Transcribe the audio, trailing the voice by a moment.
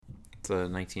a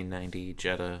 1990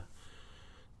 Jetta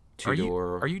Are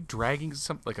two-door. you dragging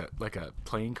something like a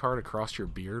playing card across your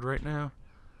beard right now?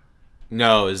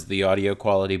 No, is the audio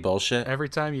quality bullshit? Every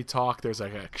time you talk, there's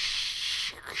like a.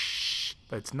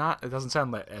 It's not. It doesn't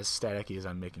sound like as staticky as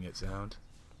I'm making it sound.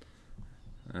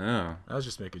 Oh. I was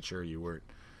just making sure you weren't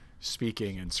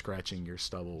speaking and scratching your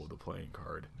stubble with a playing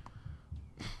card.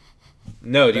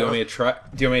 No, do you want me to try?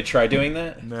 Do you want me to try doing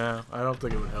that? No, I don't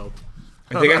think it would help.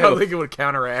 I don't think it would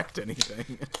counteract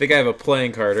anything. I think I have a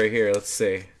playing card right here. Let's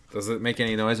see. Does it make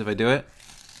any noise if I do it?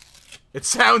 It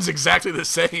sounds exactly the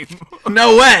same.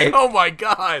 No way! Oh my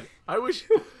god! I wish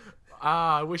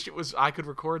it was. I could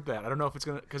record that. I don't know if it's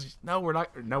gonna. Because we're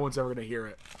not. No one's ever gonna hear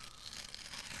it.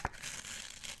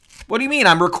 What do you mean?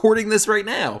 I'm recording this right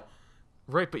now.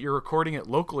 Right, but you're recording it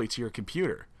locally to your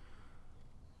computer.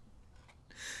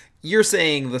 You're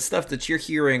saying the stuff that you're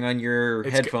hearing on your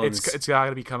headphones. It's got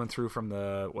to be coming through from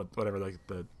the whatever, like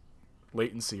the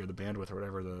latency or the bandwidth or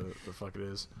whatever the fuck it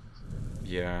is.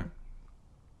 Yeah.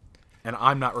 And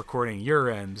I'm not recording your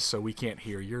end, so we can't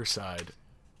hear your side.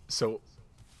 So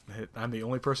I'm the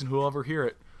only person who will ever hear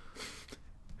it.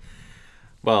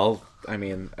 Well, I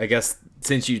mean, I guess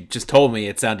since you just told me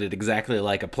it sounded exactly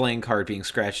like a playing card being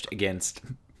scratched against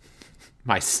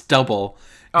my stubble.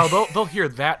 Oh, they'll hear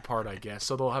that part, I guess.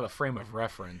 So they'll have a frame of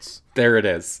reference. There it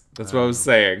is. That's what I was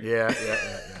saying. Yeah.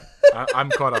 I'm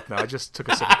caught up now. I just took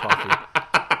a sip of coffee.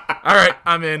 All right,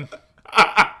 I'm in.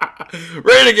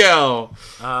 Ready to go.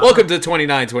 Welcome to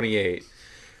 2928. You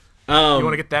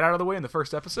want to get that out of the way in the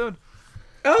first episode?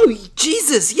 Oh,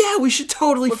 Jesus. Yeah, we should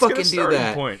totally Let's fucking get a do starting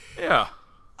that. Point. Yeah.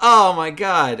 Oh, my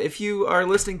God. If you are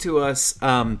listening to us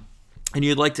and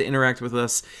you'd like to interact with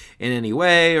us in any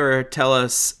way or tell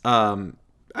us,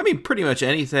 pretty much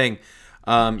anything,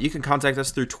 you can contact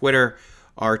us through Twitter.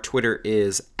 Our Twitter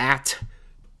is at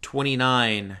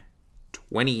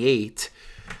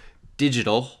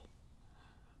 2928digital.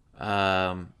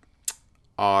 Our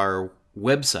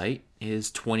website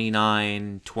is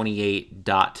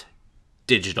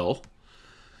 2928.digital.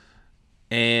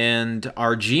 And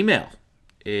our Gmail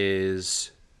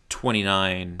is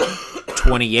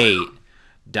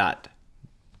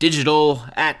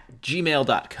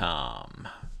 2928.digital@gmail.com.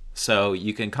 So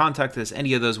you can contact us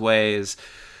any of those ways.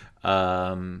 We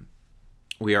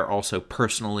are also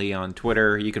personally on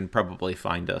Twitter. You can probably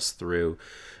find us through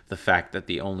the fact that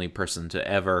the only person to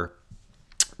ever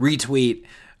retweet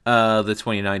the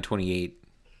 2928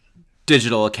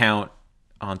 digital account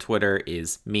on Twitter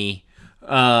is me.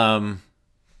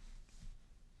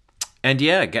 And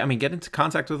yeah, get into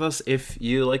contact with us if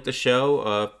you like the show.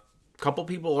 A couple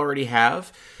people already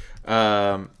have.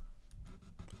 Or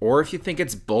if you think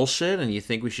it's bullshit and you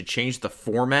think we should change the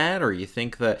format, or you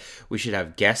think that we should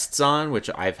have guests on, which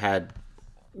I've had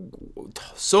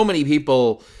so many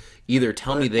people either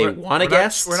tell me they want a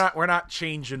guest. We're not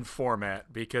changing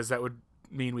format, because that would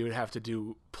mean we would have to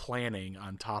do planning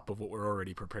on top of what we're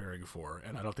already preparing for,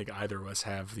 and I don't think either of us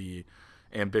have the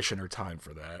ambition or time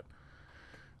for that.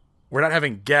 We're not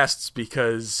having guests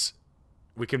because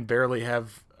we can barely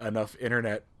have enough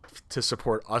internet to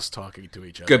support us talking to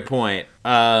each other. Good point.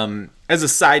 As a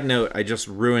side note, I just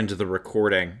ruined the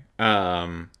recording.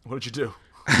 What did you do?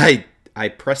 I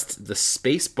pressed the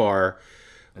space bar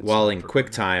while in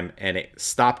QuickTime, and it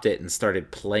stopped it and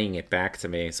started playing it back to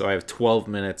me. So I have 12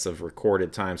 minutes of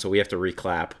recorded time, so we have to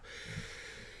reclap.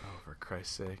 Oh, for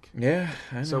Christ's sake. Yeah,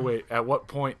 I know. So wait, at what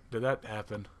point did that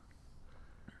happen?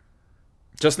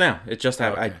 Just now. It just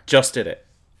happened. Okay. I just did it.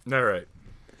 All right.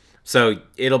 So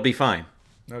it'll be fine.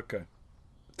 Okay.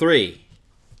 3,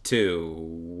 2,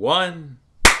 1.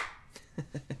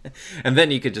 And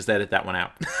then you could just edit that one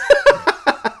out.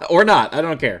 Or not. I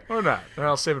don't care. Or not. And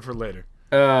I'll save it for later.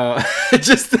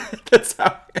 Just that's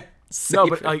how. No,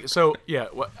 but yeah.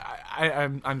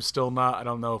 I'm still not. I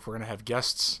don't know if we're gonna have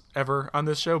guests ever on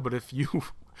this show. But if you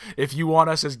want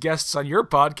us as guests on your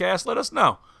podcast, let us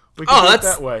know. We can do it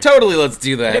that way. Totally. Let's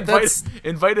do that.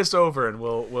 Invite us over, and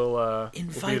we'll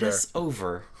invite us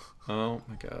over. Oh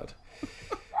my God.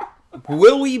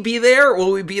 Will we be there?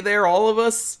 Will we be there, all of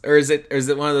us, or is it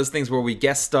one of those things where we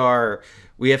guest star?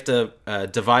 We have to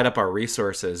divide up our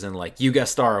resources, and like you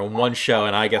guest star on one show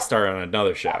and I guest star on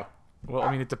another show. Well,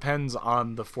 I mean, it depends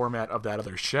on the format of that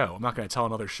other show. I'm not going to tell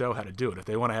another show how to do it. If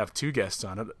they want to have two guests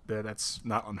on it, that's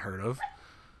not unheard of.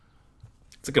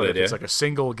 It's a good idea. If it's like a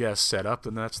single guest setup,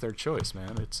 then that's their choice,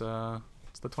 man. It's the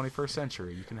 21st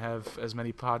century. You can have as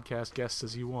many podcast guests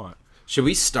as you want. Should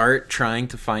we start trying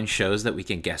to find shows that we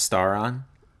can guest star on?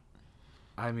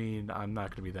 I mean, I'm not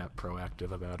going to be that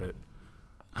proactive about it.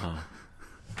 Oh.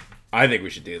 I think we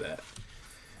should do that.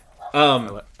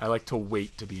 I like to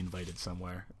wait to be invited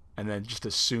somewhere. and then just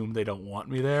assume they don't want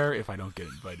me there if I don't get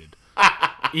invited.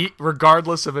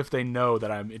 Regardless of if they know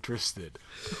that I'm interested.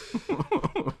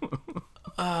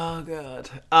 Oh god.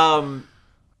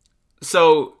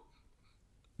 So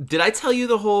did I tell you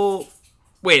the whole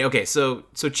Wait, okay, so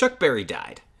Chuck Berry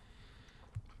died.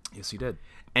 Yes, he did.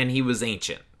 And he was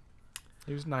ancient.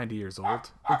 He was 90 years old.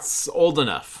 It's old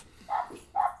enough.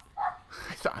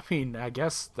 I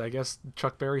guess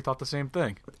Chuck Berry thought the same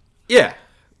thing. Yeah.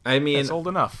 I mean, it's old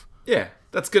enough. Yeah,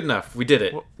 that's good enough. We did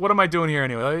it. What am I doing here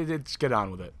anyway? Let's get on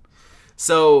with it.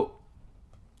 So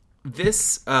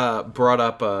this brought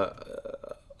up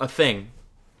a thing.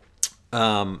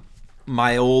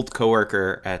 My old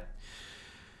coworker at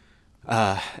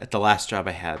the last job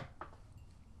I had,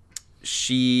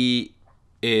 she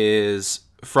is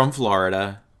from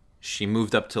Florida. She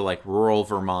moved up to like rural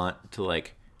Vermont to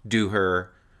like do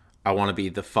her I want to be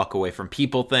the fuck away from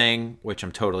people thing, which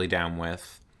I'm totally down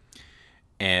with.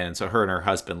 And so her and her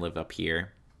husband live up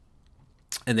here.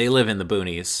 And they live in the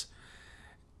boonies.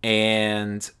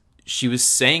 And she was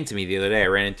saying to me the other day, I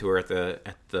ran into her at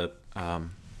the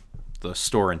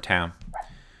store in town.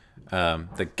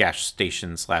 The gas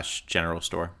station / general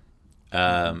store.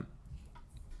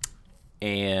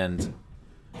 And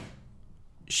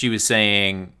she was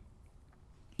saying,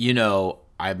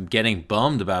 I'm getting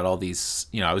bummed about all these,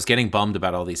 I was getting bummed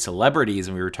about all these celebrities,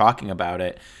 and we were talking about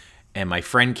it, and my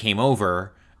friend came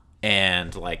over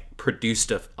and like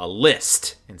produced a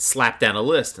list and slapped down a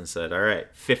list and said, all right,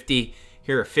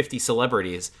 here are 50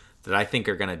 celebrities that I think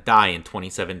are going to die in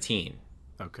 2017.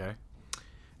 Okay.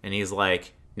 And he's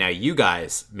like, now you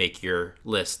guys make your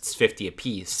lists 50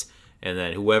 apiece, and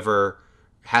then whoever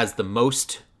has the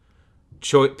most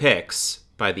picks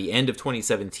by the end of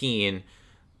 2017,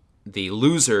 the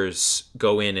losers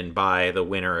go in and buy the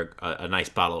winner a nice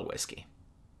bottle of whiskey.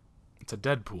 It's a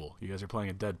Deadpool. You guys are playing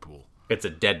a Deadpool. It's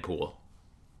a Deadpool.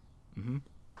 Mm-hmm.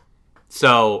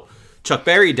 So Chuck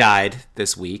Berry died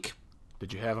this week.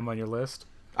 Did you have him on your list?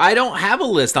 I don't have a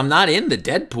list. I'm not in the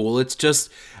Deadpool. It's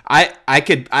just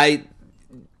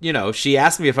she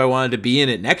asked me if I wanted to be in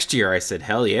it next year. I said,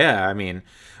 hell yeah. I mean,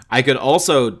 I could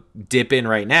also dip in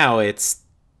right now. It's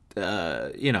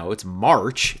it's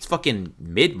March. It's fucking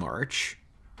mid-March.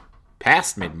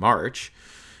 Past mid-March.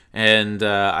 And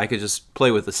I could just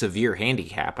play with a severe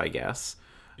handicap, I guess.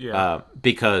 Yeah.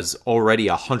 Because already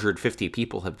 150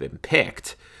 people have been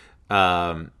picked.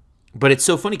 But it's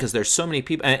so funny because there's so many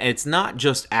people, and it's not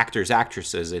just actors,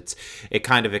 actresses. It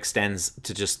kind of extends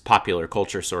to just popular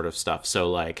culture sort of stuff. So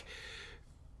like,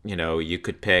 you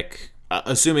could pick,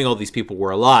 assuming all these people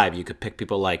were alive, you could pick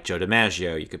people like Joe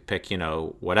DiMaggio. You could pick,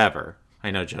 whatever.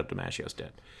 I know Joe DiMaggio's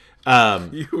dead.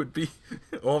 You would be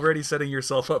already setting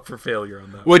yourself up for failure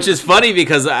on that. Which is funny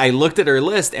because I looked at her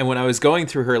list, and when I was going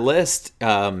through her list,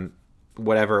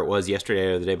 whatever it was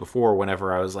yesterday or the day before,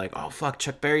 whenever I was like, oh fuck,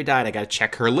 Chuck Berry died, I gotta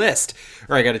check her list,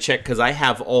 or I gotta check, because I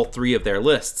have all three of their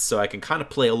lists, so I can kind of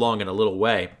play along in a little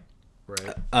way,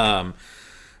 right?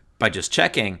 By just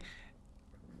checking.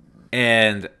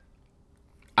 And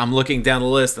I'm looking down the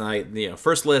list, and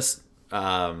first list,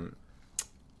 their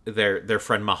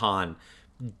friend Mahan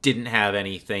didn't have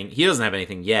anything. He doesn't have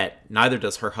anything yet. Neither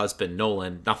does her husband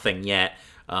Nolan. Nothing yet.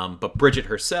 But Bridget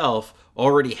herself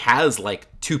already has like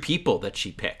 2 people that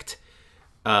she picked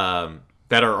that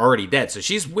are already dead. So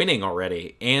she's winning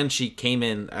already. And she came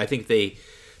in, I think they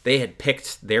had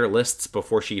picked their lists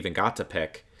before she even got to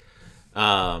pick.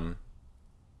 Because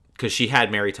she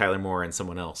had Mary Tyler Moore and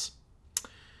someone else.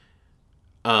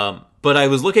 But I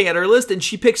was looking at her list, and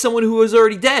she picked someone who was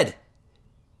already dead.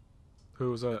 Who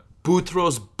was that?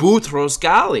 Boutros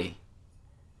Ghali.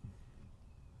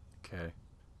 Okay.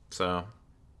 So...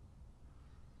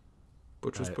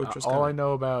 Boutros all I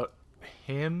know about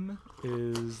him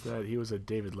is that he was a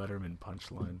David Letterman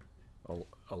punchline a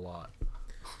lot.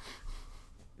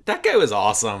 That guy was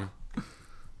awesome.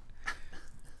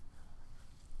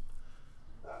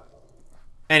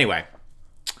 Anyway.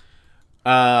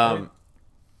 Yeah.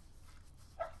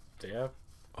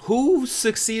 Who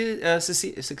succeeded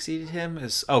him?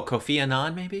 Kofi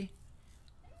Annan, maybe?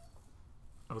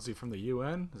 Was he from the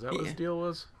UN? Is that what his deal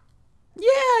was?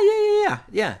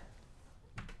 Yeah.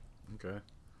 Okay.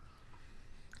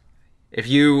 If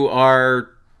you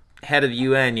are head of the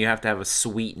UN, you have to have a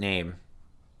sweet name.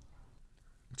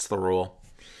 It's the rule.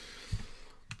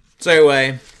 So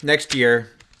anyway, next year,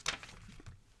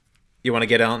 you want to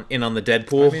get in on the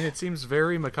Deadpool? I mean, it seems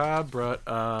very macabre, but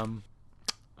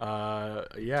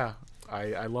yeah,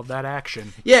 I love that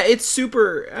action. Yeah, it's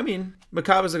super. I mean,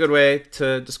 macabre is a good way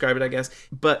to describe it, I guess.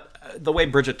 But the way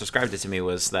Bridget described it to me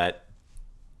was that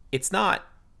it's not.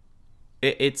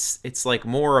 It's like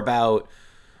more about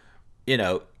you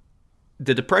know,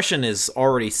 the depression is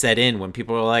already set in when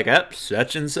people are like, "Up,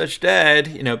 such and such dead,"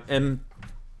 you know. And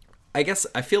I guess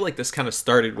I feel like this kind of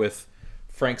started with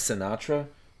Frank Sinatra.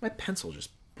 My pencil just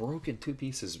broke in two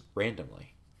pieces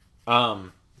randomly.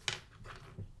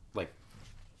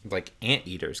 Like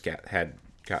anteaters had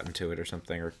gotten to it or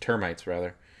something, or termites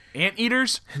rather.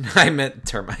 Anteaters? I meant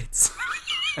termites.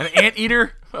 An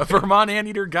anteater, a Vermont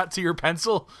anteater, got to your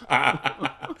pencil.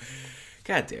 God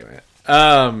damn it!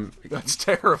 That's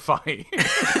terrifying.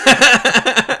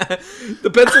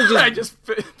 The pencil just. I just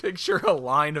picture a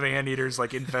line of anteaters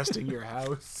like infesting your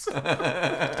house,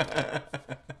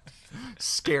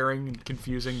 scaring and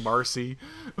confusing Marcy.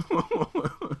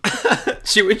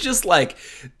 She would just like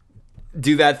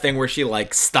do that thing where she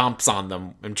like stomps on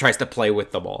them and tries to play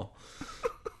with them all.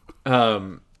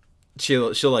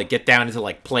 She'll like get down into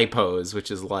like play pose, which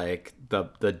is like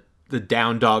the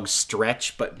down dog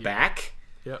stretch but back.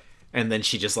 Yep. And then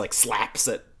she just like slaps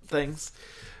at things.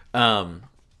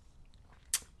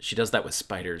 She does that with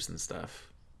spiders and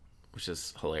stuff, which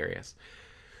is hilarious.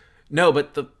 No,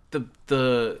 but the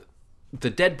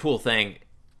Deadpool thing,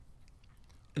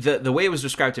 the way it was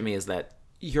described to me is that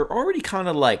you're already kind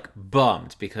of like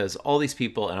bummed because all these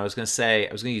people, and I was going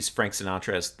to use Frank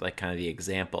Sinatra as like kind of the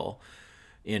example,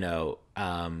 you know,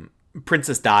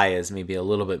 Princess Di is maybe a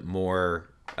little bit more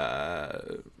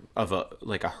of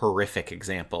a horrific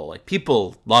example. Like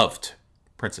people loved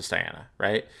Princess Diana,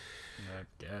 right? I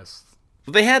guess.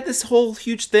 They had this whole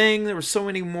huge thing. There were so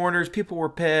many mourners. People were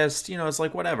pissed. You know, it's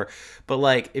like whatever. But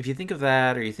like, if you think of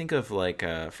that, or you think of like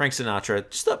Frank Sinatra,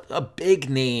 just a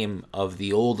big name of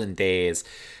the olden days,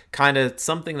 kind of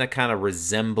something that kind of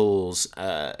resembles,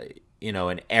 you know,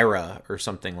 an era or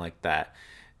something like that.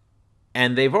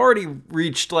 And they've already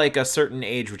reached like a certain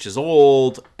age, which is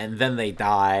old, and then they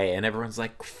die, and everyone's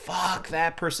like, "Fuck,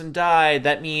 that person died."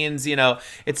 That means, you know,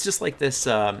 it's just like this.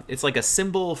 It's like a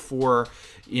symbol for,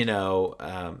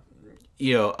 a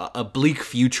bleak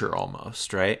future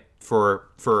almost, right?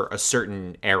 For a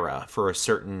certain era, for a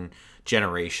certain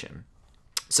generation.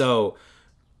 So,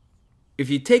 if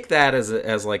you take that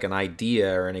as like an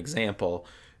idea or an example,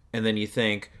 and then you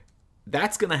think,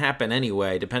 that's going to happen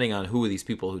anyway, depending on who are these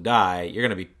people who die. You're going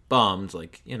to be bummed.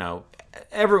 Like, you know,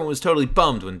 everyone was totally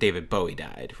bummed when David Bowie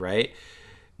died, right?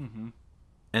 Mm-hmm.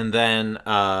 And then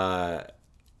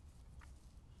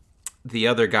the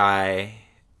other guy,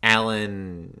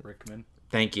 Alan Rickman.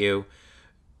 Thank you.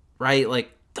 Right?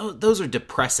 Like, those are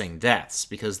depressing deaths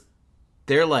because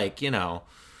they're like, you know,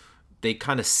 they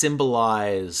kind of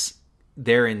symbolize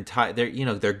their entire,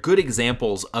 they're good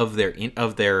examples of their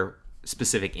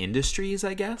specific industries,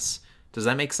 I guess. Does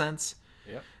that make sense?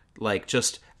 Yep. Like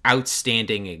just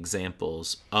outstanding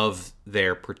examples of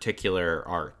their particular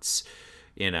arts,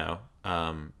 you know.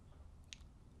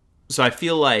 So I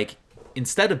feel like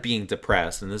instead of being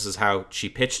depressed, and this is how she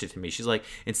pitched it to me, she's like,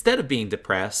 instead of being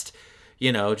depressed,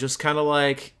 you know, just kind of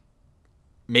like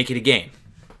make it a game.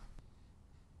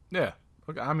 Yeah.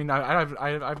 Okay. I mean, I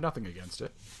have nothing against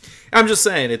it. I'm just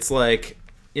saying, it's like,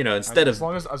 you know, instead of...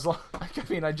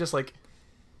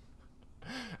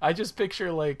 I just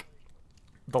picture, like,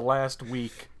 the last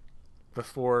week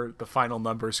before the final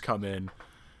numbers come in,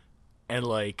 and,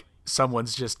 like,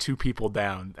 someone's just two people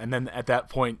down, and then at that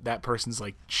point, that person's,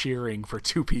 like, cheering for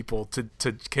two people to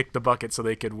kick the bucket so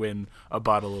they could win a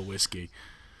bottle of whiskey.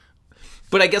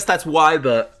 But I guess that's why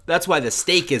the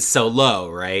stake is so low,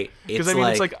 right? Because, I mean,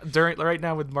 it's like, right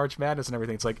now with March Madness and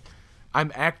everything, it's like, I'm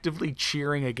actively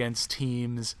cheering against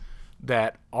teams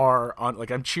that are on, like,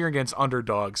 I'm cheering against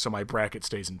underdogs so my bracket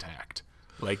stays intact.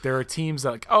 Like, there are teams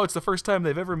that, like, oh, it's the first time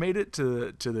they've ever made it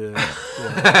to the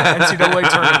NCAA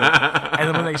tournament, and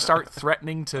then when they start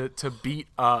threatening to beat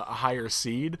a higher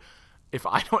seed, if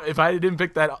I didn't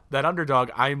pick that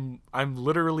underdog, I'm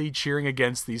literally cheering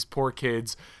against these poor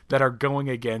kids that are going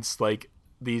against, like,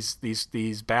 these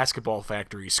basketball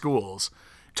factory schools.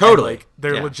 Totally. And, like,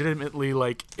 they're legitimately,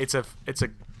 like, it's a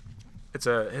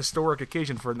historic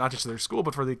occasion for not just their school,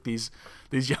 but for these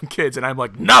young kids. And I'm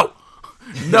like, no,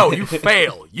 you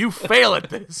fail at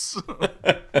this.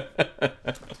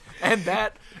 And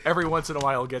that every once in a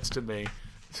while gets to me.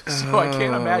 So I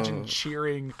can't imagine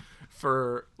cheering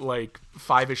for, like,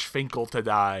 Five-ish Finkel to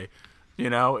die. You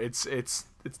know, it's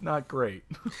not great.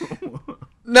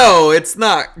 No, it's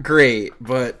not great,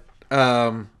 but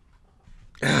I'm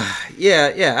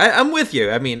with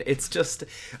you. I mean, it's just,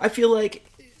 I feel like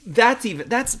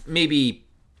that's maybe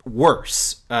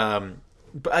worse.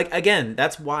 But again,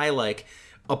 that's why, like,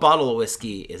 a bottle of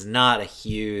whiskey is not a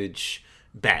huge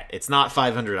bet. It's not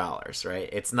 $500, right?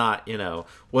 It's not, you know,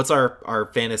 what's our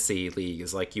fantasy league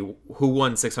is like, who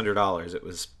won $600? It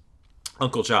was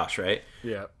Uncle Josh, right?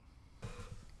 Yeah.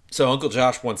 So Uncle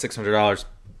Josh won $600.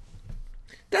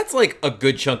 That's like a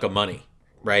good chunk of money,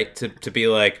 right? To be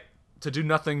like, To do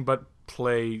nothing but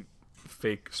play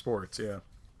fake sports, yeah.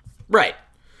 right.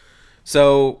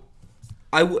 So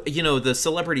the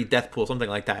celebrity death pool, something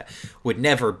like that, would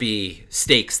never be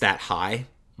stakes that high.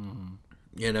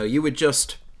 Mm-hmm. You would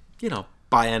just,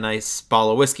 buy a nice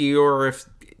bottle of whiskey, or if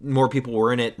more people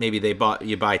were in it, maybe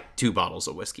you buy 2 bottles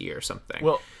of whiskey or something.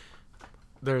 Well,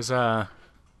 there's I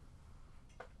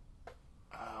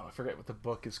forget what the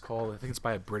book is called. I think it's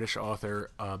by a British author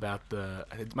about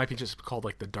it might be just called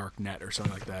like The Dark Net or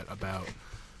something like that,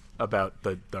 about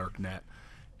the Dark Net.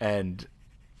 And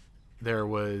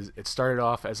it started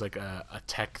off as like a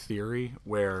tech theory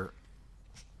where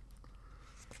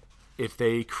if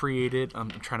they created, I'm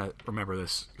trying to remember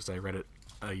this because I read it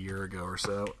a year ago or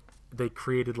so, they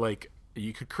created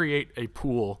you could create a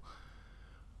pool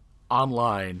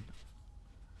online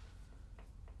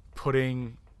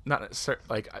putting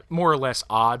more or less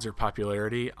odds or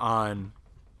popularity on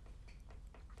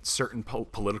certain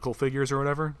political figures or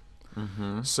whatever,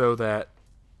 so that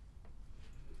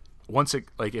once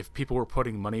if people were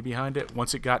putting money behind it,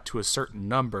 once it got to a certain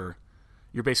number,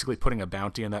 you're basically putting a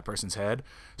bounty on that person's head.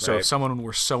 So if someone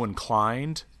were so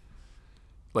inclined,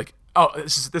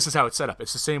 this is how it's set up.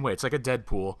 It's the same way. It's like a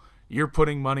Deadpool. You're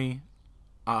putting money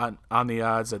on the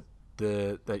odds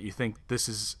that you think this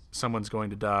is someone's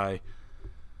going to die.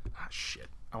 Ah, shit.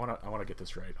 I wanna get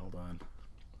this right. Hold on.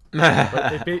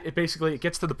 But it basically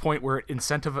gets to the point where it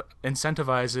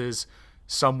incentivizes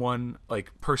someone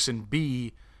like person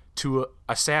B to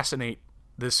assassinate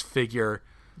this figure,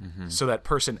 so that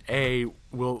person A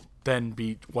will then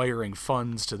be wiring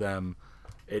funds to them.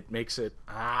 It makes it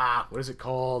what is it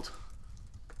called?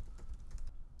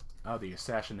 Oh, the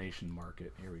assassination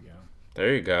market. Here we go.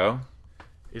 There you go.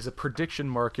 Is a prediction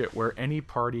market where any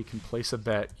party can place a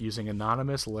bet using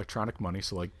anonymous electronic money,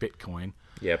 so like Bitcoin.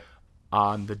 Yep.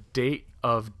 On the date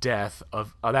of death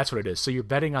of that's what it is. So you're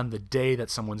betting on the day that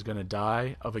someone's going to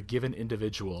die of a given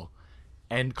individual,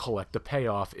 and collect the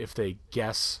payoff if they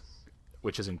guess,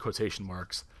 which is in quotation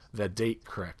marks, the date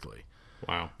correctly.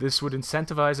 Wow. This would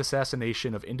incentivize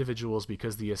assassination of individuals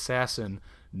because the assassin,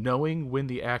 knowing when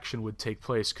the action would take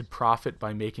place, could profit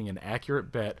by making an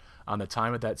accurate bet on the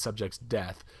time of that subject's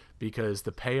death, because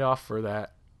the payoff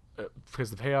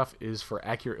is for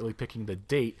accurately picking the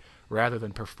date rather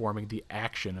than performing the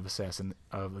action of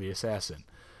the assassin.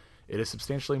 It is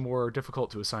substantially more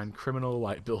difficult to assign criminal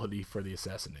liability for the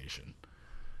assassination.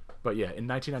 But yeah, in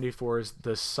 1994's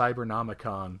The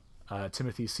Cybernomicon,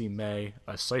 Timothy C. May,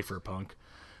 a cypherpunk,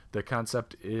 the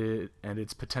concept and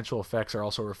its potential effects are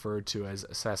also referred to as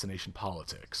assassination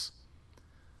politics.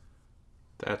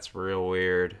 That's real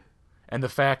weird. And the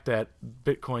fact that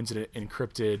Bitcoin's an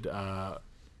encrypted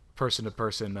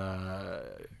person-to-person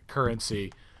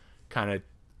currency kind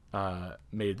of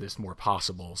made this more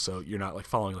possible. So you're not like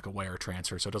following like a wire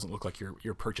transfer, so it doesn't look like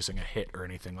you're purchasing a hit or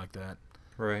anything like that.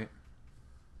 Right.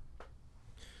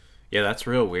 Yeah, that's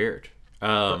real weird.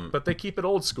 But they keep it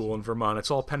old school in Vermont. It's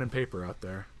all pen and paper out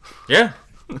there. Yeah.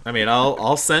 I mean,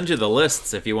 I'll send you the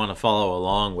lists if you want to follow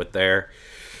along with their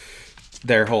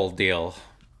whole deal.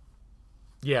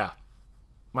 Yeah.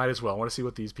 Might as well. I want to see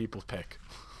what these people pick.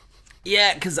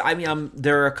 Yeah, because I mean,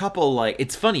 there are a couple, like,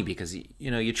 it's funny because,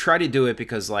 you try to do it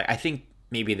because, like, I think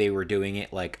maybe they were doing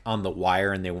it, like, on the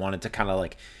wire and they wanted to kind of,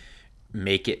 like,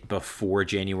 make it before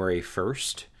January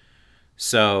 1st.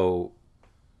 So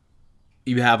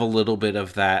you have a little bit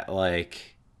of that,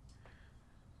 like,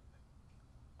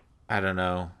 I don't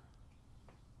know,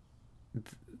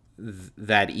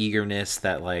 that eagerness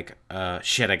that, like,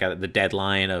 shit, I got the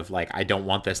deadline of, like, I don't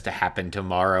want this to happen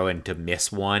tomorrow and to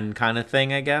miss one kind of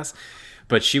thing, I guess.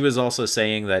 But she was also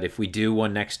saying that if we do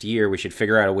one next year, we should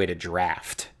figure out a way to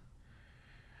draft.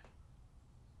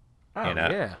 Oh,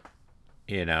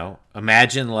 yeah.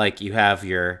 Imagine, like, you have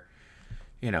your,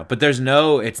 but there's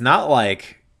no, it's not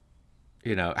like,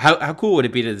 how cool would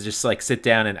it be to just, like, sit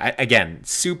down and, again,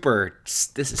 this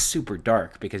is super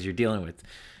dark because you're dealing with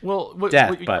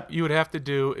death, what you would have to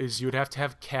do is you would have to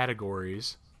have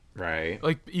categories. Right.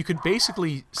 Like, you could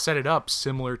basically set it up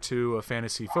similar to a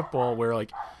fantasy football where,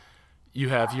 like, you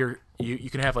have you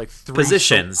can have, like, three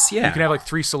positions. Yeah. You can have, like,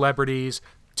 3 celebrities,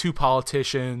 2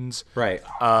 politicians. Right.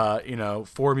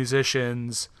 4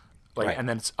 musicians. Like, right. And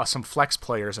then some flex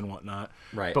players and whatnot.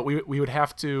 Right. But we would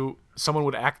have to, someone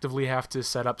would actively have to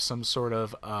set up some sort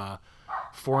of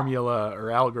formula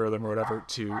or algorithm or whatever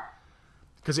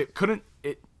because it couldn't,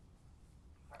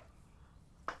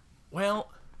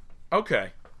 well,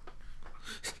 okay.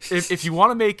 If you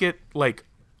want to make it like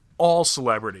all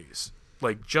celebrities,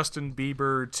 like Justin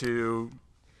Bieber to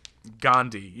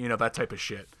Gandhi, that type of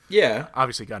shit. Yeah.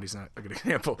 Obviously, Gandhi's not a good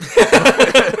example.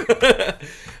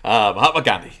 Mahatma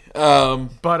Gandhi.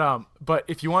 But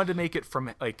if you wanted to make it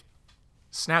from like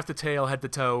snap to tail, head to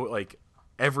toe, like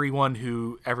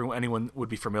anyone would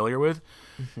be familiar with,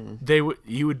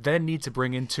 you would then need to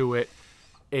bring into it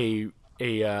a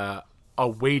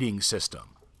weighting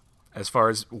system, as far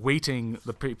as weighting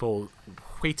the peoples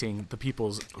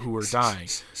who are dying.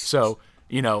 So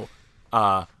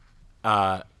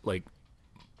like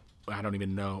I don't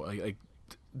even know, like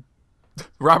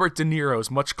Robert De Niro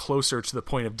is much closer to the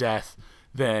point of death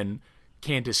than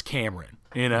Candace Cameron,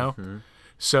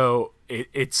 So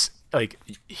it's like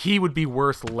he would be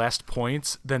worth less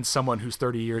points than someone who's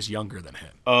 30 years younger than him.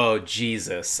 Oh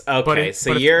Jesus! Okay,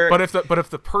 but if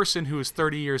the person who is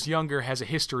 30 years younger has a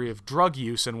history of drug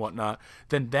use and whatnot,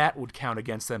 then that would count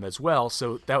against them as well.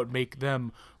 So that would make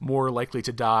them more likely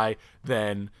to die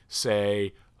than,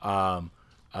 say,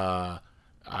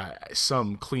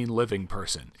 some clean living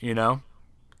person.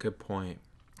 Good point.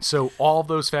 So all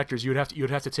those factors you'd have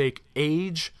to take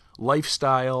age,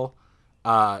 lifestyle,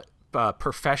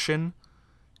 profession,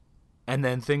 and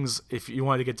then things, if you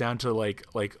wanted to get down to like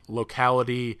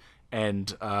locality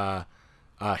and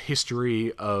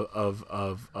history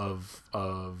of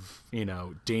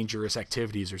dangerous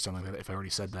activities or something like that, if I already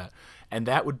said that. And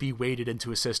that would be weighted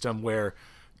into a system where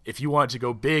if you wanted to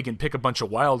go big and pick a bunch of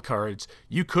wild cards,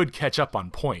 you could catch up on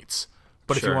points.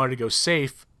 But if you wanted to go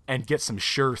safe and get some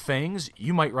sure things,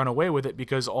 you might run away with it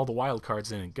because all the wild cards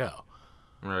didn't go.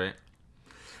 Right.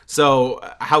 So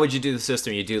how would you do the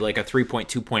system? You do like a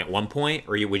 3.2.1 point,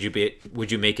 or would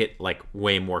you make it like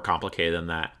way more complicated than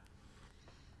that?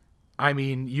 I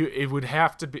mean, it would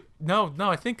have to be no.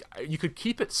 I think you could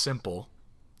keep it simple,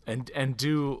 and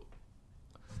do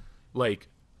like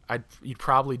you'd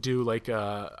probably do like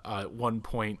a 1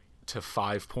 point to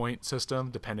 5 point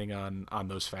system depending on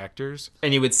those factors.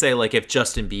 And you would say like if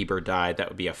Justin Bieber died, that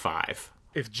would be a 5.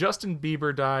 If Justin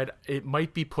Bieber died, it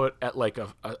might be put at like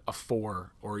a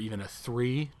 4 or even a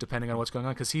 3, depending on what's going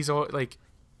on, because he's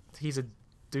a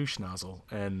douche nozzle,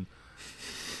 and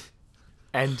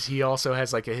he also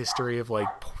has like a history of like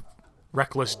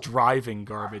reckless driving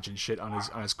garbage and shit on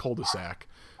his cul-de-sac.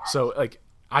 So like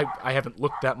I haven't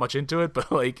looked that much into it,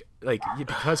 but like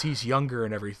because he's younger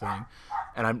and everything,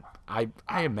 and I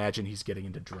imagine he's getting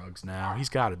into drugs now. He's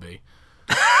got to be.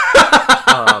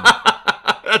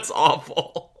 That's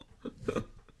awful.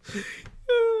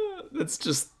 That's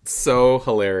just so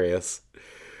hilarious.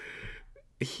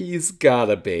 He's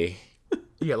gotta be.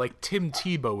 Yeah, like Tim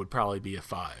Tebow would probably be a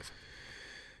 5.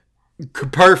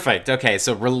 Perfect. Okay,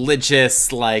 so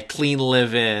religious, like clean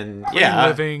living.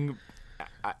 Living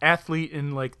athlete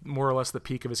in like more or less the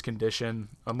peak of his condition,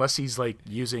 unless he's like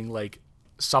using like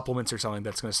supplements or something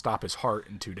that's going to stop his heart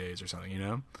in 2 days or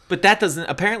something, But that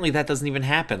doesn't even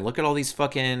happen. Look at all these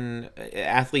fucking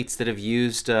athletes that have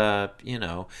used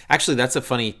actually that's a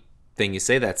funny thing you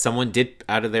say that. Someone did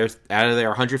out of their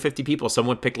 150 people,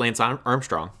 someone picked Lance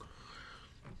Armstrong.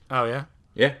 Oh yeah?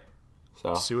 Yeah.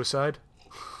 So suicide?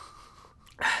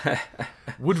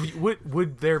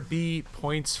 Would there be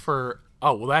points for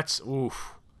that's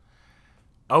oof.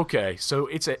 Okay, so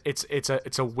it's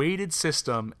a weighted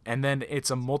system, and then it's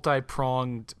a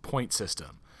multi-pronged point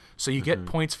system. So you get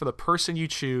points for the person you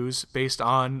choose based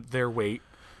on their weight,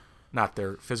 not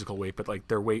their physical weight, but like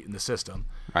their weight in the system.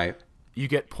 Right. You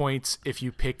get points if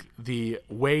you pick the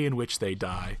way in which they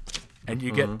die, and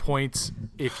you get points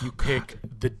if you pick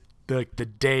the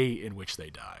day in which they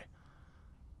die.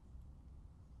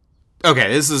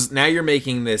 Okay, now you're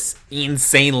making this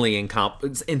insanely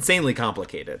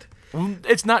complicated.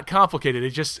 It's not complicated.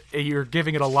 It's just you're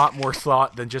giving it a lot more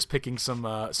thought than just picking some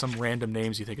random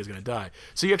names you think is going to die.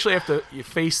 So you actually have to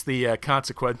face the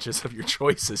consequences of your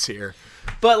choices here.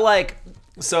 But like,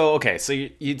 so okay, so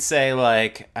you'd say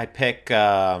like I pick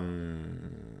David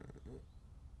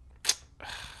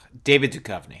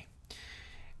Duchovny,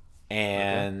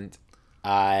 and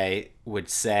I would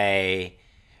say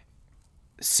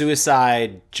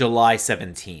suicide July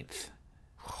 17th.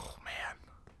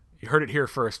 You heard it here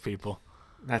first, people.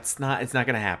 It's not going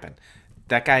to happen.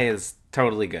 That guy is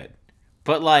totally good.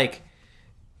 But like,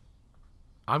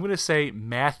 I'm going to say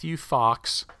Matthew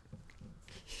Fox,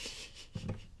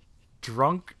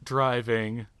 drunk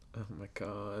driving. Oh my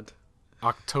God.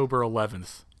 October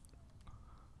 11th.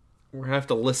 We're going to have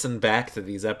to listen back to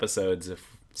these episodes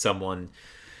if someone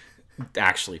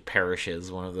actually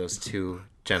perishes, one of those two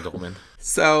gentlemen.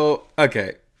 So,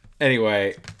 okay.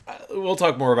 Anyway, we'll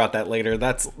talk more about that later.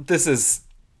 This is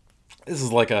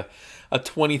like a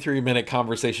 23-minute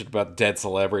conversation about dead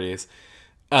celebrities.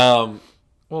 Well,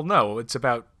 no, it's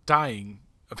about dying,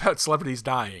 about celebrities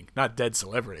dying, not dead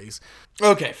celebrities.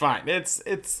 Okay, fine. It's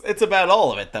about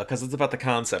all of it though, because it's about the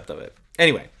concept of it.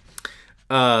 Anyway,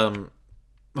 well,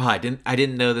 I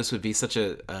didn't know this would be such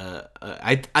a.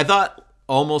 I thought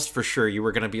almost for sure you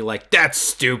were gonna be like, that's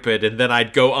stupid, and then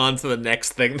I'd go on to the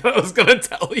next thing that I was gonna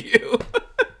tell you.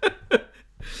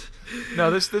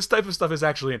 No, this type of stuff is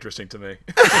actually interesting to me.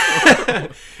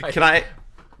 Can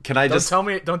I just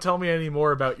don't tell me any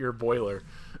more about your boiler.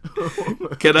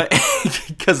 Can I,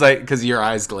 because your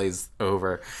eyes glaze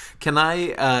over, can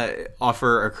I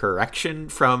offer a correction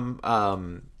from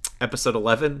episode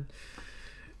 11?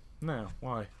 No,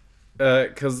 why?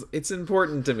 Because it's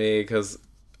important to me, because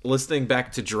listening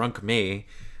back to Drunk Me,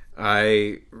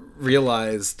 I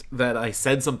realized that I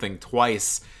said something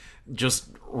twice just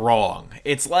wrong.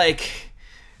 It's like,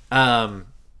 I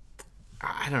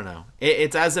don't know.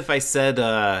 It's as if I said,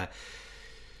 I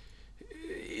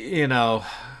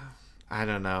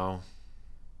don't know.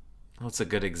 What's a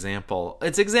good example?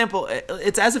 It's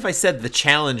as if I said the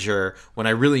Challenger when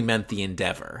I really meant the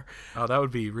Endeavor. Oh, that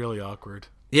would be really awkward.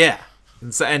 Yeah.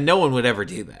 And no one would ever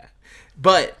do that.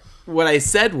 But what I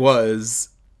said was,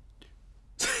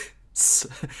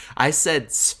 I said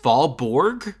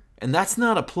Svalbard, and that's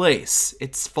not a place.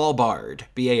 It's Svalbard,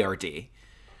 Bard.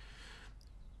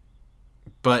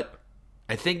 But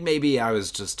I think maybe I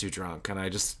was just too drunk and I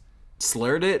just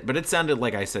slurred it, but it sounded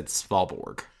like I said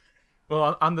Svalbard.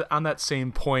 Well, on that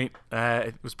same point,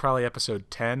 it was probably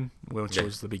episode 10, which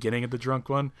was the beginning of the drunk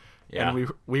one. Yeah. And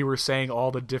we were saying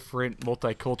all the different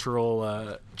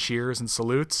multicultural cheers and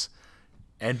salutes.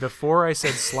 And before I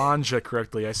said Slanja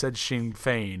correctly, I said Sinn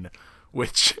Féin,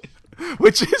 which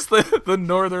is the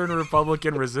Northern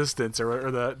Republican Resistance,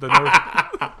 or the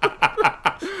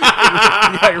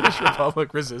Irish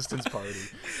Republic Resistance Party.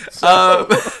 So,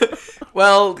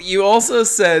 well, you also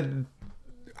said,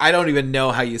 I don't even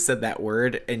know how you said that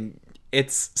word, and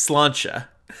it's Slancha.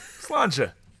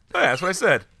 Slanja. Oh, yeah, that's what I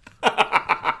said.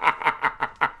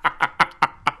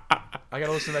 I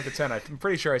gotta listen back to 10. I'm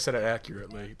pretty sure I said it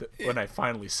accurately when I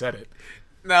finally said it.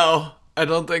 No, I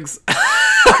don't think so.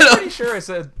 I'm pretty sure I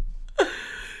said...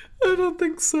 I don't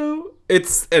think so.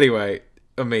 It's, anyway,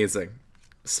 amazing.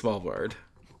 Svalbard.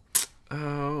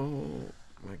 Oh,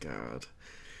 my God.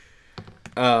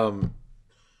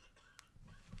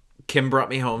 Kim brought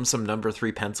me home some number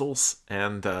 3 pencils,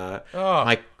 and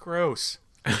gross.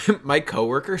 My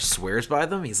coworker swears by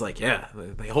them. He's like, yeah,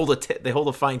 they hold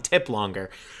a fine tip longer.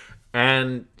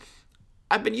 And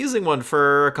I've been using one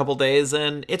for a couple days,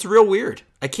 and it's real weird.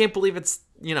 I can't believe it's,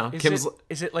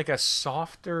 is it like a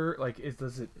softer, like,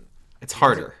 it's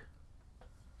harder.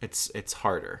 It's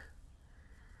harder.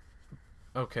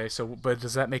 Okay, but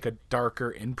does that make a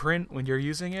darker imprint when you're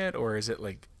using it, or is it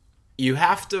like... You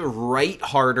have to write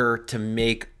harder to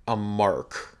make a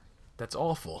mark. That's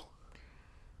awful.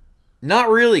 Not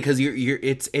really, because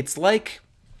it's like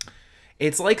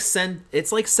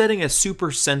setting a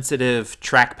super sensitive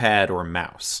trackpad or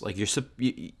mouse. Like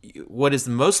what is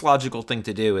the most logical thing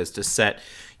to do is to set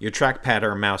your trackpad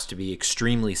or mouse to be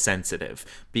extremely sensitive,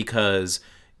 because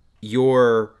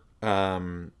your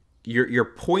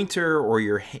pointer or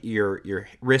your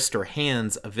wrist or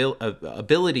hand's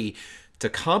ability to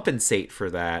compensate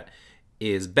for that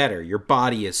is better. Your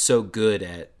body is so good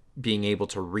at being able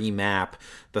to remap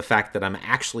the fact that I'm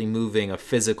actually moving a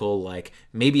physical, like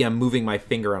maybe I'm moving my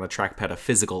finger on a trackpad a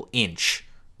physical inch,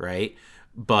 right?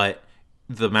 But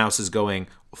the mouse is going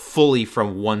fully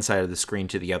from one side of the screen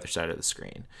to the other side of the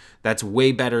screen. That's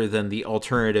way better than the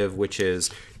alternative, which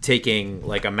is taking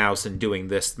like a mouse and doing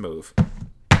this move.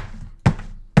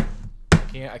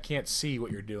 I can't see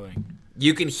what you're doing.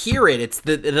 You can hear it. It's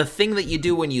the thing that you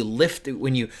do when you lift it,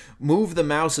 when you move the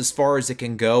mouse as far as it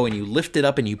can go, and you lift it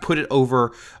up and you put it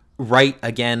over right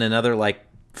again another like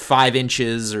 5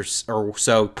 inches or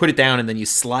so, put it down, and then you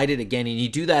slide it again, and you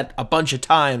do that a bunch of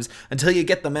times until you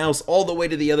get the mouse all the way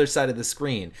to the other side of the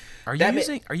screen. Are you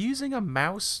using a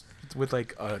mouse with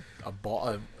like a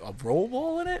roll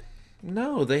ball in it?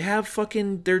 No, they have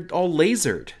they're all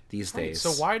lasered these days.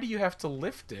 So why do you have to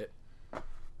lift it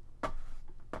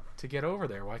to get over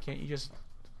there? Why can't you just...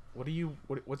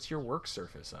 What's your work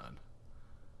surface on?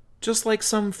 Just like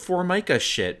some Formica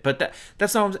shit, but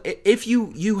that's not... If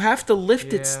you have to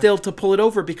lift it still to pull it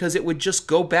over, because it would just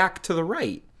go back to the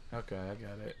right. Okay, I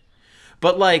got it.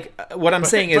 But like, what I'm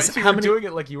saying is, how many... doing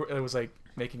it like it was like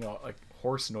making like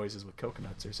horse noises with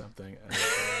coconuts or something.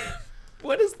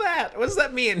 What is that? What does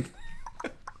that mean?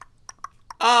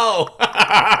 Oh.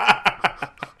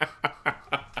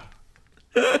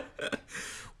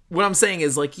 What I'm saying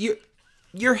is, like,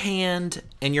 your hand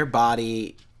and your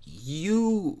body,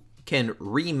 you can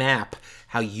remap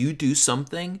how you do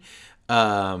something.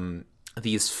 What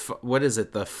is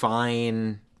it? The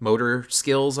fine motor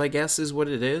skills, I guess, is what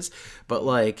it is. But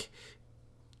like,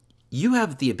 you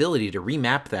have the ability to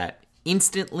remap that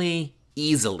instantly,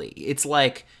 easily. It's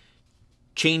like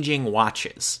changing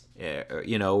watches,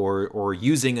 or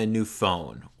using a new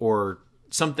phone or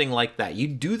something like that. You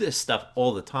do this stuff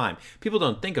all the time. People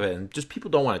don't think of it, and just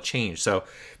people don't want to change. So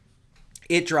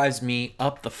it drives me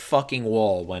up the fucking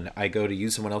wall when I go to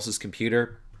use someone else's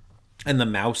computer and the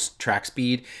mouse tracking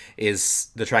speed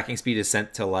is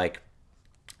sent to like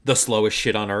the slowest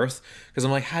shit on earth. Because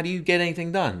I'm like, how do you get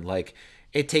anything done? Like,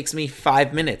 it takes me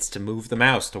 5 minutes to move the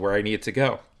mouse to where I need it to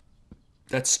go.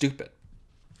 That's stupid.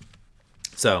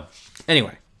 So,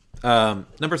 anyway,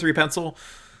 number 3 pencil,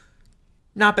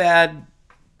 not bad.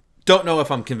 Don't know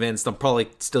if I'm convinced. I'll probably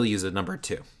still use a number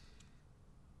 2.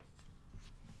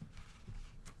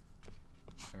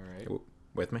 All right.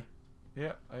 With me?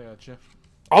 Yeah, I gotcha.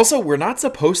 Also, we're not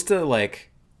supposed to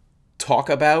like talk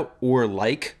about or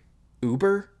like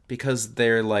Uber because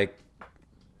their like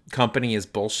company is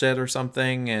bullshit or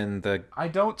something, and I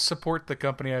don't support the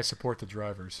company. I support the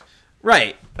drivers.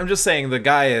 Right. I'm just saying the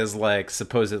guy is like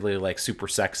supposedly like super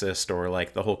sexist, or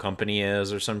like the whole company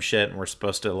is, or some shit, and we're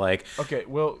supposed to like. Okay,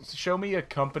 well, show me a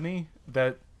company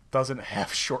that doesn't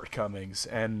have shortcomings,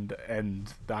 and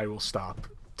I will stop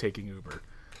taking Uber.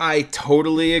 I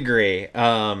totally agree.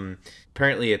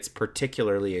 Apparently, it's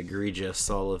particularly egregious.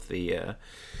 All of the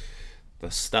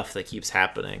stuff that keeps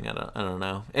happening. I don't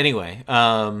know. Anyway,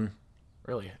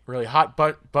 really hot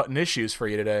button issues for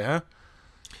you today, huh?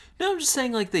 No, I'm just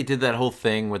saying, like, they did that whole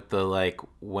thing with the, like,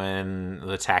 when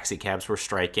the taxi cabs were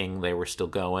striking, they were still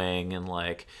going, and,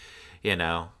 like,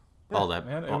 all that.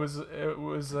 Man, it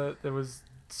was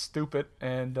stupid,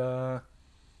 and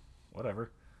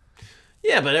whatever.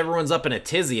 Yeah, but everyone's up in a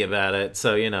tizzy about it,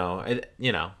 so,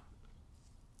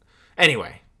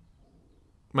 Anyway,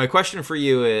 my question for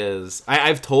you is,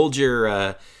 I've told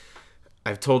your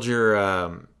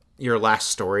last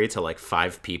story to like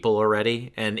 5 people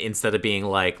already, and instead of being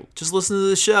like, just listen to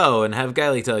the show and have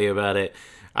Guiley tell you about it,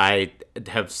 I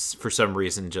have for some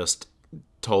reason just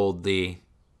told the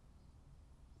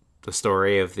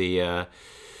story of the El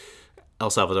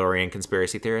Salvadorian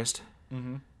conspiracy theorist.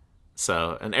 Mm-hmm.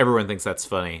 So, and everyone thinks that's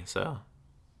funny. So,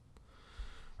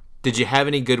 did you have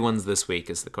any good ones this week?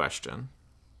 Is the question.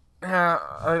 Like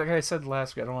I said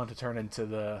last week, I don't want it to turn into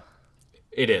the.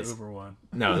 It is Uber one.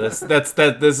 No, this is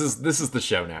the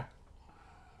show now.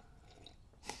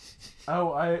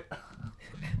 Oh, I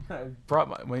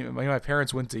brought my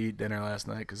parents went to eat dinner last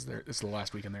night because it's the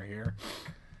last weekend they're here,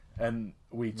 and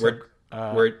we took.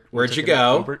 Where'd you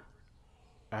go?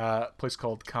 Place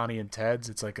called Connie and Ted's.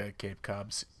 It's like a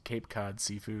Cape Cod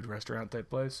seafood restaurant type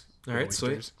place. All right,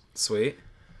 sweet.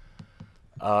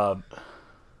 But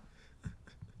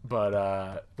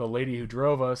the lady who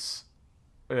drove us,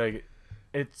 like.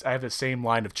 I have the same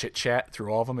line of chit chat through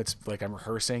all of them. It's like I'm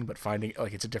rehearsing, but finding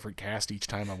like it's a different cast each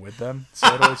time I'm with them.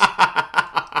 So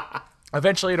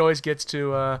eventually it always gets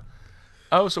to,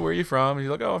 so where are you from? And he's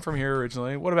like, oh, I'm from here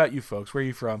originally. What about you folks? Where are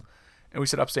you from? And we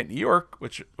said upstate New York,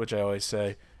 which I always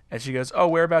say. And she goes, oh,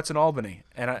 whereabouts in Albany?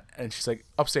 And she's like,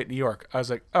 upstate New York. I was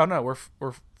like, oh no,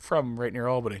 we're from right near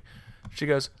Albany. She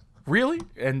goes, really?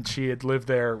 And she had lived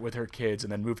there with her kids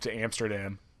and then moved to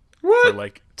Amsterdam. What? For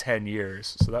like 10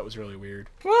 years. So that was really weird.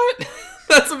 What?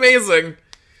 That's amazing.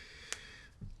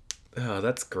 Oh,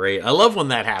 that's great. I love when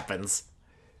that happens.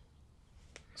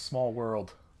 Small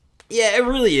world. Yeah, it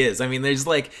really is. I mean,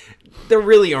 there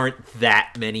really aren't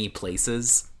that many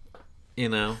places, I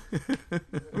mean,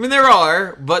 there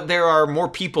are, but there are more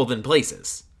people than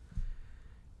places.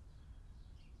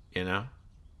 Does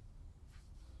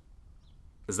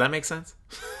that make sense?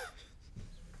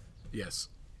 Yes.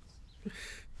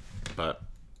 But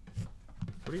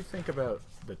what do you think about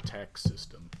the tax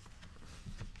system?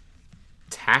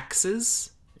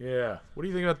 Taxes? Yeah. What do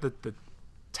you think about the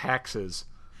taxes?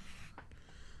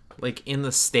 Like in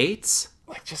the States?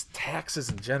 Like just taxes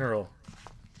in general.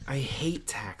 I hate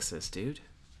taxes, dude.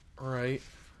 Right.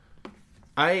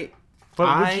 Would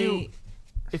you,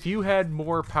 if you had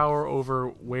more power over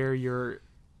where your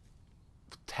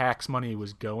tax money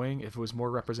was going, if it was more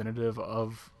representative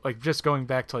of like just going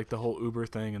back to like the whole Uber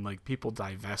thing and like people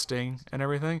divesting and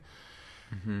everything,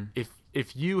 mm-hmm.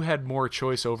 if you had more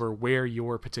choice over where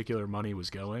your particular money was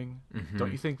going, mm-hmm.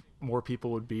 don't you think more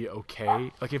people would be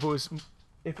okay? Like if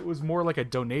it was more like a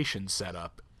donation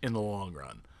setup in the long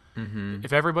run, mm-hmm.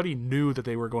 if everybody knew that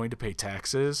they were going to pay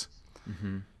taxes,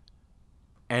 mm-hmm.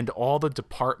 and all the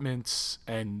departments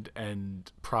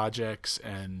and projects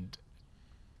and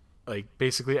like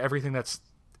basically everything that's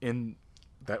in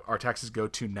that our taxes go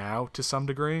to now to some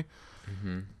degree.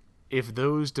 Mm-hmm. If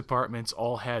those departments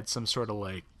all had some sort of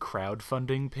like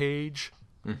crowdfunding page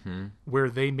Mm-hmm. where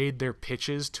they made their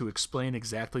pitches to explain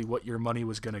exactly what your money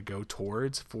was going to go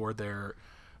towards for the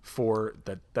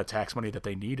tax money that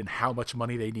they need and how much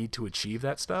money they need to achieve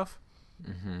that stuff.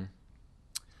 Mm-hmm.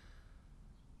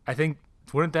 I think,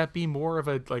 wouldn't that be more of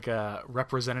a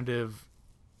representative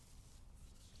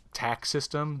tax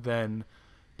system than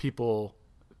people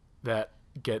that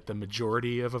get the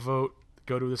majority of a vote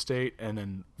go to the state and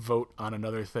then vote on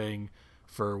another thing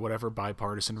for whatever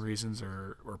bipartisan reasons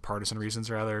or partisan reasons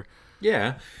rather.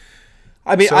 Yeah.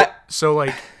 I mean, so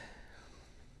like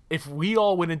if we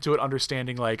all went into it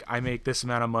understanding like I make this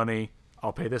amount of money,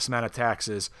 I'll pay this amount of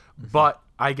taxes, but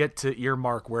I get to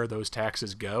earmark where those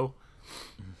taxes go.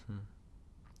 Mm-hmm.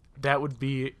 That would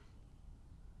be,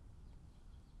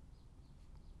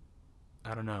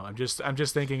 I don't know. I'm just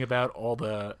thinking about all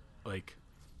the like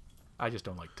I just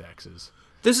don't like taxes.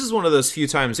 This is one of those few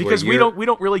times because where we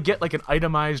don't really get like an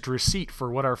itemized receipt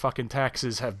for what our fucking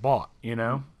taxes have bought, you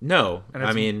know? No,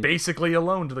 and it's basically a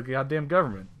loan to the goddamn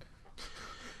government.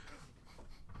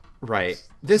 Right.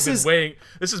 This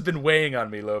has been weighing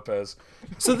on me, Lopez.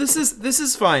 So this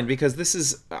is fine because this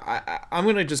is I'm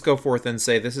going to just go forth and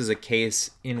say this is a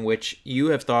case in which you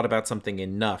have thought about something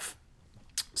enough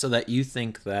so that you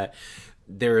think that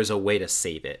there is a way to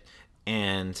save it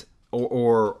and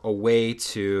or a way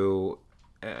to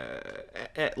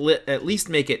at least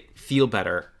make it feel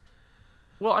better.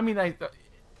 Well, I mean, I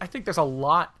think there's a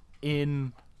lot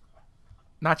in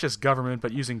not just government,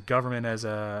 but using government as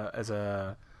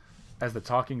the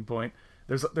talking point.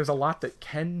 There's a lot that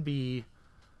can be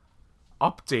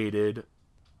updated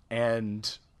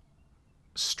and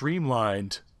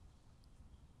streamlined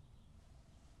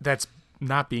that's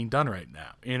not being done right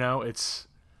now. You know,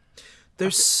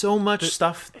 there's so much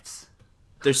stuff.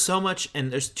 There's so much,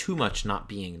 and there's too much not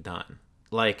being done.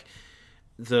 Like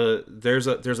there's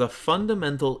a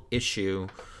fundamental issue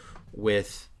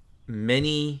with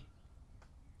many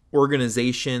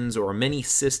organizations or many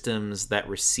systems that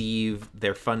receive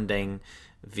their funding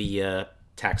via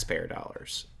taxpayer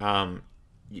dollars. I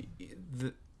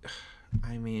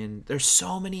mean, there's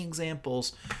so many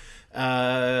examples.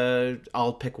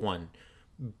 I'll pick one.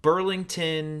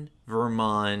 Burlington,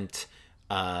 Vermont,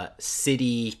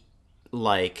 city,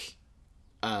 like,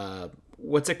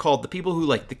 what's it called? The people who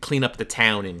like to clean up the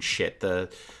town and shit. The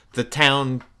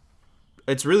town,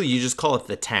 it's really, you just call it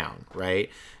the town, right?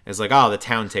 It's like, oh, the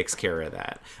town takes care of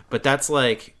that. But that's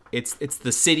like, it's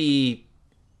the city,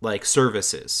 like,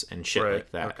 services and shit right,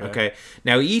 like that. Okay.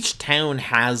 Now, each town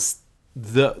has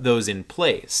those in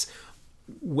place.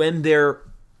 When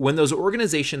those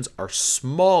organizations are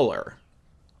smaller,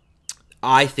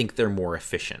 I think they're more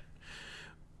efficient.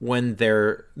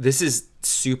 This is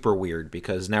super weird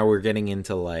because now we're getting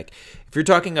into, like, if you're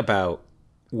talking about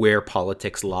where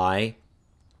politics lie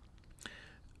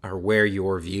or where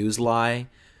your views lie,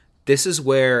 this is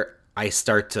where I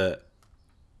start to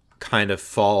kind of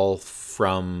fall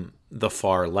from the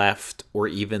far left or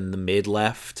even the mid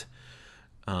left.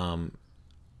 I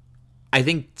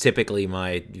think typically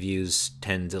my views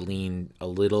tend to lean a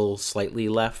little slightly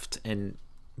left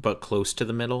but close to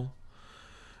the middle.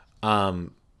 But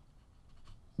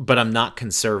I'm not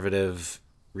conservative,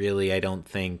 really. I don't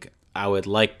think. I would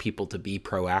like people to be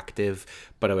proactive,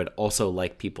 but I would also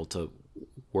like people to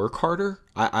work harder.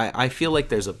 I feel like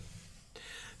there's a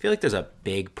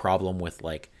big problem with,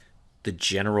 like, the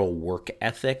general work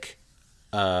ethic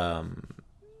that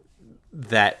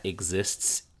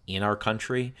exists in our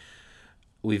country.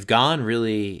 We've gone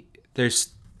really.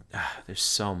 There's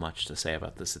so much to say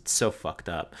about this. It's so fucked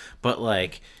up. But,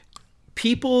 like,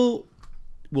 people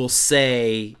will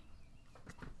say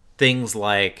things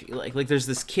like there's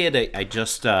this kid I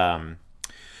just who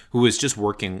was just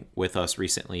working with us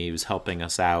recently. He was helping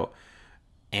us out,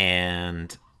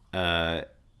 and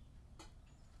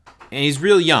he's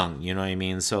real young, you know what I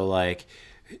mean? So, like,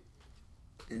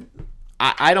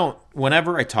 I don't,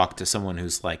 whenever I talk to someone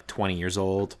who's like 20 years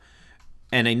old,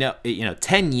 and I know,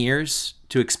 10 years,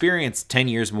 to experience 10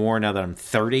 years more now that I'm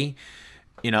 30,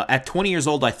 at 20 years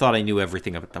old, I thought I knew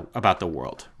everything about the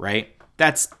world, right?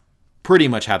 That's pretty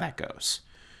much how that goes.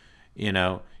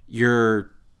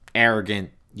 You're arrogant.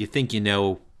 You think you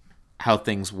know how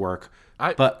things work.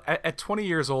 But at 20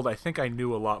 years old, I think I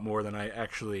knew a lot more than I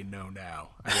actually know now.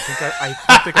 I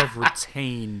don't think I've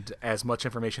retained as much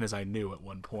information as I knew at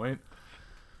one point.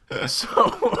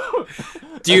 So,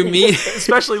 Do you mean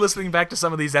especially listening back to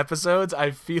some of these episodes, I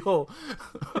feel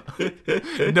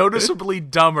noticeably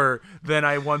dumber than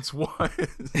I once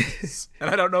was. And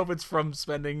I don't know if it's from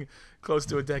spending close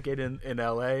to a decade in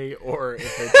LA or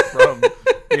if it's from,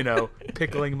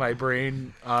 pickling my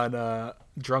brain on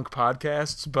drunk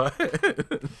podcasts, but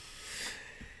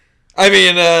I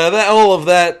mean, that all of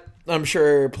that I'm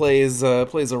sure plays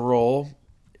a role,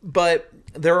 but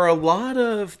there are a lot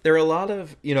of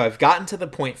I've gotten to the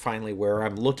point finally where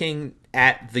I'm looking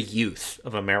at the youth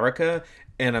of America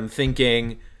and I'm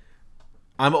thinking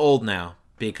I'm old now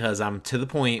because I'm to the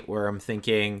point where I'm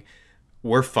thinking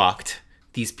we're fucked.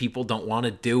 These people don't want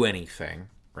to do anything,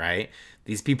 right?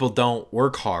 These people don't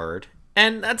work hard.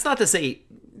 And that's not to say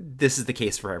this is the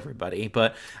case for everybody,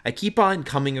 but I keep on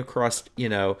coming across,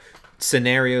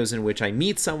 scenarios in which I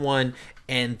meet someone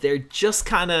and they're just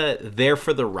kind of there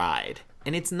for the ride.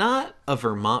 And it's not a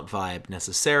Vermont vibe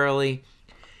necessarily.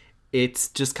 It's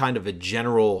just kind of a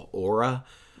general aura.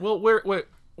 Well, where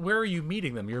are you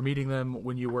meeting them? You're meeting them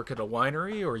when you work at a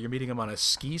winery, or you're meeting them on a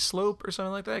ski slope or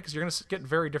something like that? Because you're going to get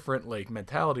very different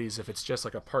mentalities if it's just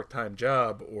like a part-time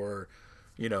job or,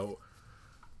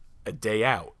 a day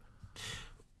out.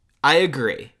 I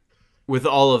agree with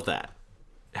all of that.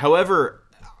 However,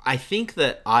 I think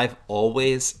that I've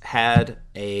always had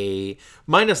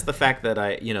minus the fact that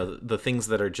the things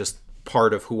that are just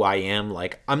part of who I am,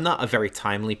 like I'm not a very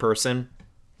timely person.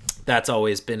 That's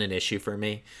always been an issue for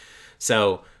me.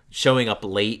 So showing up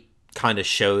late kind of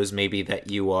shows maybe that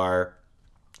you are,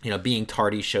 being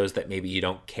tardy shows that maybe you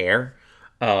don't care.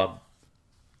 But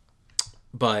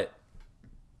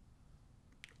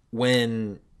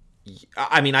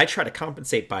I try to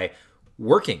compensate by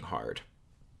working hard.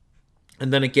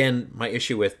 And then again, my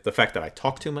issue with the fact that I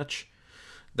talk too much,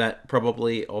 that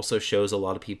probably also shows a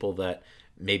lot of people that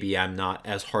maybe I'm not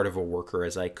as hard of a worker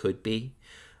as I could be.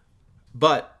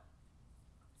 But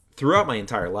throughout my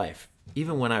entire life,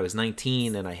 even when I was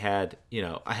 19 and I had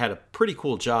a pretty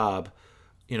cool job,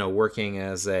 working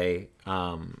as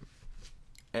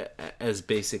as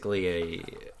basically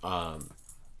a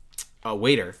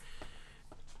waiter,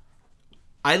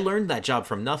 I learned that job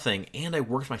from nothing and I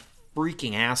worked my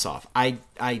freaking ass off. I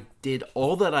did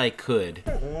all that I could.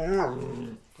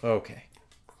 Okay.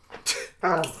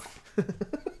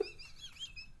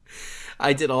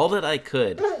 I did all that I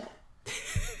could.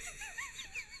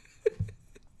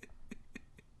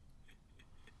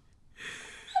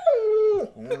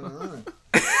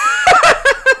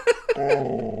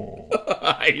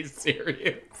 Are you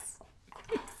serious?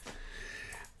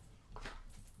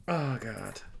 Oh,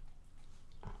 God.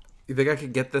 You think I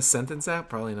could get this sentence out?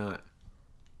 Probably not.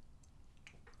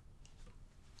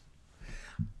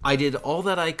 I did all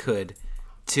that I could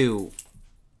to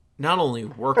not only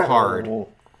work hard,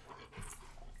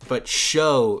 but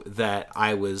show that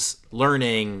I was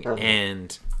learning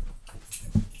and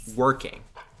working.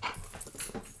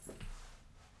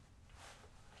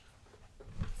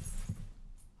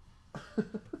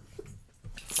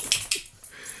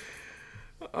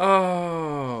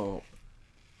 Oh.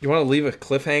 You want to leave a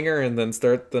cliffhanger and then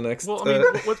start the next... Well,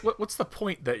 what's the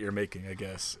point that you're making, I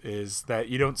guess, is that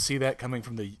you don't see that coming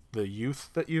from the youth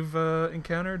that you've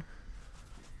encountered?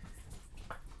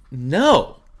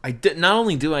 No. Not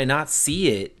only do I not see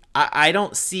it, I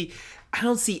don't see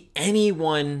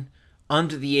anyone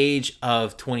under the age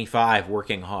of 25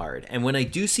 working hard. And when I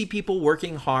do see people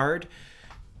working hard,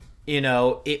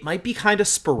 it might be kind of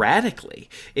sporadically.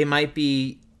 It might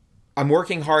be... I'm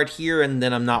working hard here and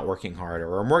then I'm not working hard,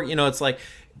 or I'm working, it's like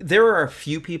there are a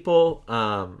few people,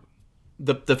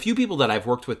 the few people that I've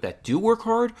worked with that do work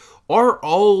hard are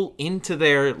all into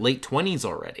their late 20s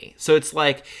already. So it's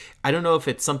like, I don't know if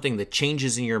it's something that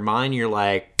changes in your mind. You're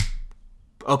like,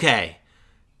 okay,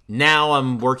 now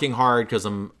I'm working hard because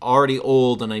I'm already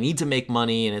old and I need to make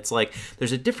money. And it's like,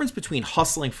 there's a difference between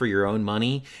hustling for your own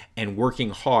money and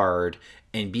working hard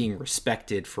and being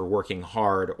respected for working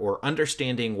hard, or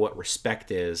understanding what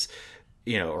respect is,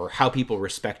 or how people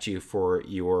respect you for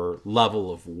your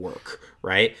level of work,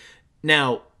 right?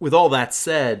 Now, with all that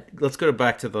said, let's go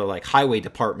back to the highway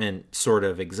department sort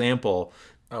of example.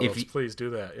 Oh, please do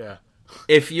that, yeah.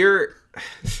 If you're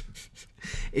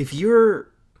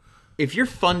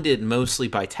funded mostly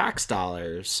by tax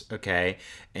dollars, okay,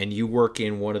 and you work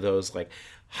in one of those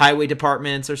highway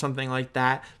departments or something like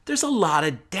that, there's a lot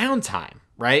of downtime,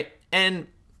 right? And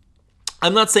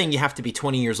I'm not saying you have to be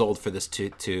 20 years old for this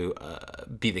to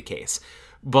be the case,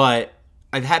 but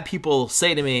I've had people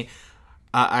say to me,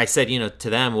 I said, to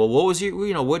them, well, what was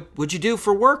what'd you do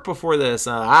for work before this?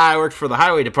 I worked for the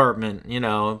highway department,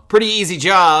 pretty easy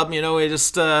job, we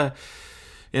just,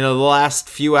 the last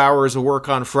few hours of work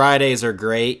on Fridays are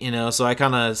great, so I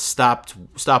kind of stopped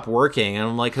working. And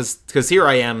I'm like, because here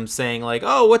I am saying like,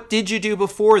 oh, what did you do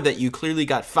before that you clearly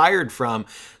got fired from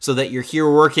so that you're here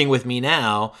working with me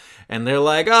now? And they're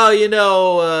like,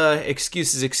 oh,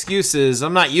 excuses.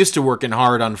 I'm not used to working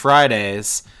hard on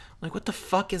Fridays. I'm like, what the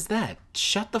fuck is that?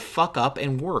 Shut the fuck up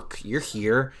and work. You're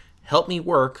here. Help me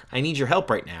work. I need your help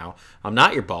right now. I'm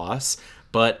not your boss.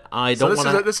 But I don't want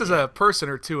to... This is a person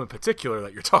or two in particular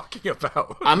that you're talking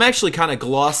about. I'm actually kind of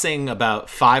glossing about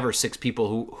 5 or 6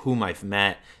 people whom I've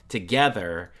met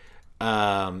together.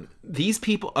 These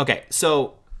people... Okay,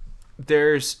 so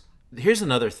here's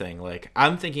another thing. Like,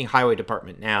 I'm thinking highway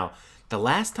department now. The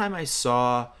last time I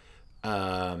saw...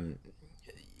 the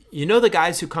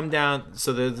guys who come down...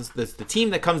 So there's the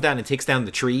team that comes down and takes down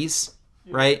the trees,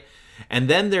 right? And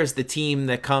then there's the team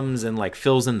that comes and like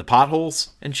fills in the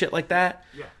potholes and shit like that.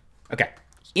 Yeah. Okay.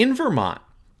 In Vermont,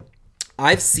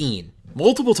 I've seen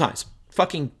multiple times.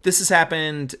 This has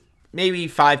happened maybe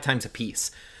 5 times a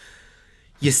piece.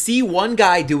 You see one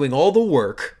guy doing all the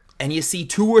work, and you see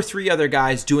 2 or 3 other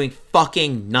guys doing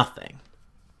fucking nothing.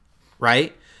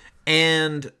 Right?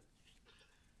 And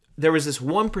there was this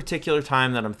one particular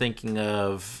time that I'm thinking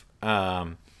of,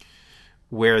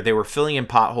 where they were filling in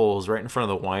potholes right in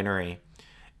front of the winery,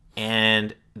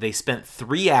 and they spent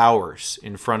 3 hours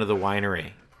in front of the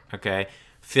winery, okay,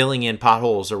 filling in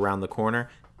potholes around the corner.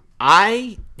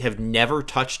 I have never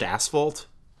touched asphalt,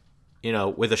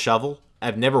 with a shovel.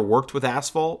 I've never worked with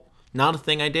asphalt. Not a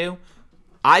thing I do.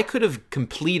 I could have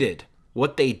completed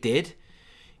what they did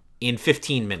in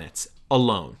 15 minutes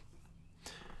alone.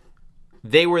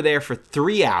 They were there for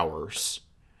 3 hours.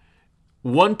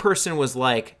 One person was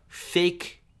like,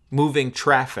 fake moving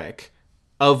traffic,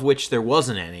 of which there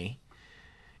wasn't any,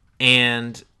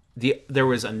 and there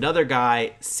was another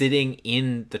guy sitting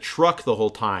in the truck the whole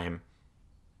time,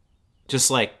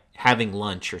 just like having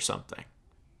lunch or something,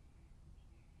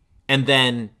 and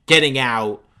then getting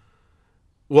out,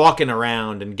 walking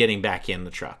around, and getting back in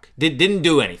the truck. Didn't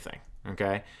do anything.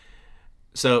 Okay,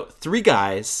 so 3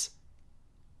 guys,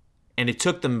 and it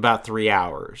took them about 3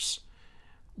 hours,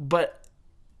 but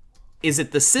is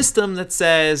it the system that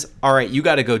says, all right, you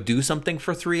got to go do something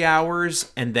for 3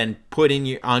 hours and then put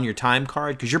in on your time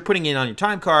card? Because you're putting in on your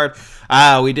time card,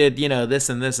 we did, this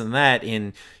and this and that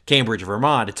in Cambridge,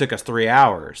 Vermont. It took us 3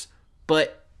 hours.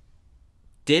 But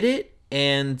did it?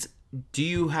 And do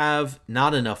you have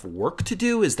not enough work to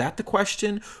do? Is that the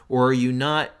question? Or are you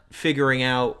not figuring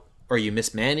out, are you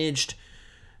mismanaged?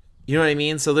 You know what I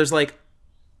mean? So there's like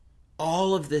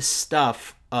all of this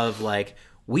stuff of like,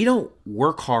 we don't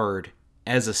work hard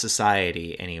as a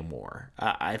society anymore.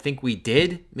 I think we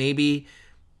did maybe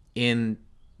in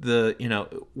the,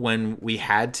 when we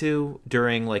had to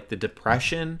during like the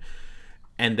Depression,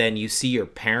 and then you see your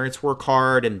parents work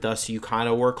hard and thus you kind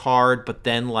of work hard. But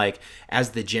then like as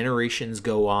the generations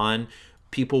go on,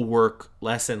 people work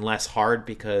less and less hard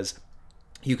because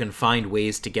you can find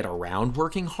ways to get around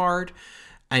working hard.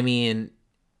 I mean,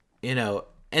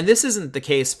 and this isn't the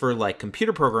case for like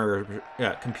computer programmers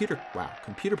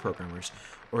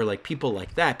or like people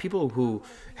like that. People who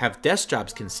have desk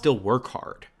jobs can still work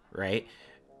hard, right?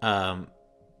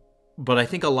 But I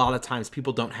think a lot of times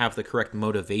people don't have the correct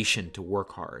motivation to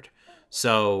work hard.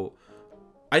 So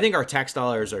I think our tax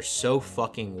dollars are so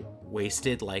fucking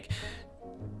wasted. Like,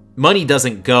 money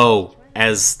doesn't go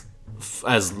as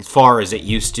far as it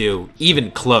used to,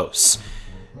 even close.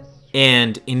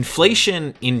 And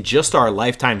inflation in just our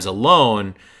lifetimes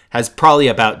alone has probably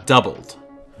about doubled.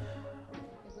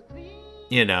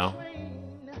 I'm gonna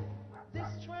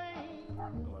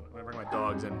bring my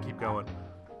dogs in and keep going.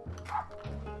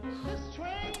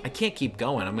 I can't keep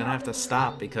going. I'm gonna have to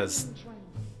stop because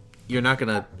you're not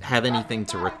gonna have anything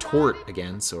to retort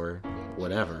against or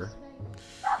whatever.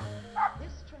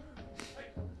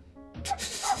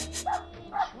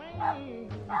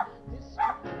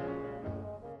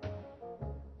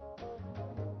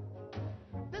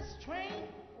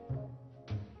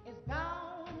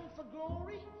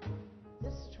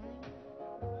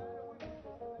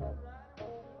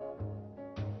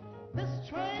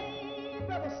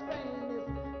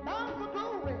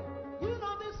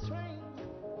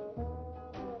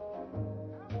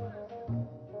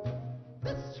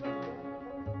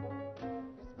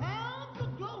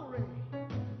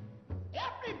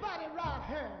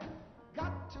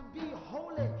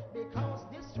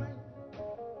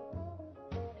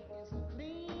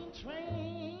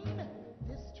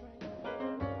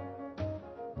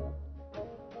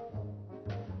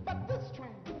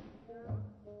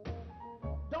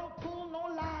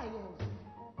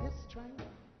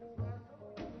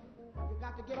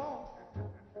 Get off.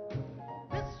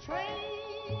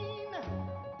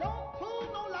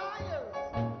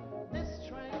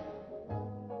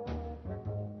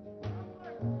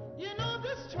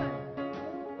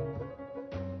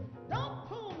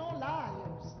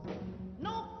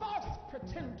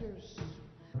 passengers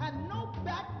and no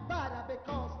backbiter,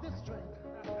 because this train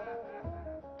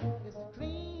is a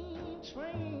clean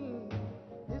train.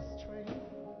 This train.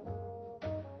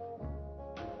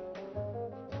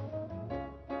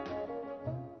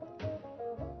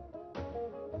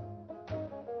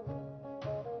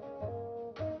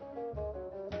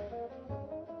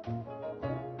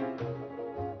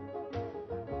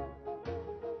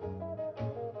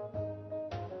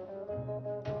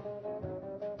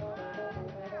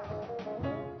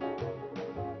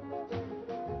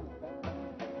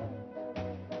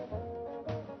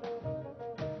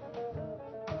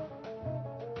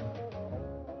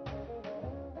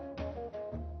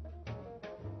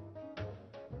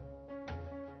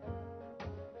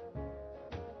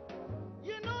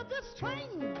 You know this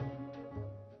train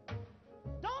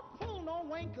don't pull no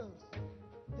winkers.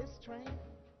 This train,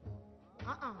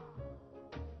 I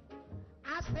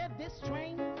said this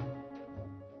train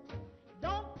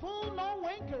don't pull no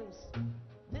winkers.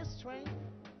 This train,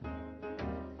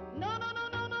 no, no, no,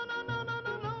 no, no, no, no, no,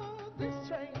 no, no. This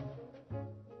train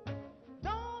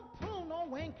don't pull no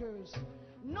winkers,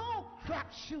 no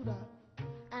crap shooter,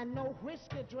 and no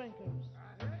whiskey drinkers.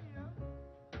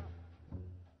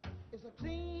 It's a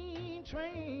clean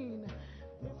train,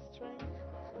 this train.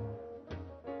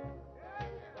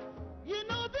 You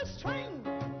know this train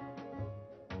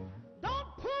don't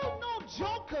pull no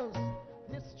jokers,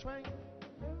 this train.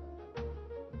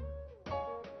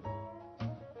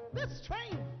 This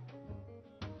train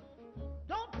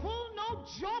don't pull no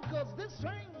jokers, this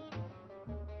train.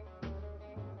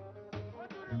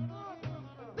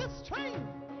 This train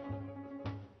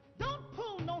don't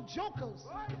pull no jokers,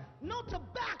 no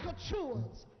tobacco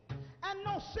chewers, and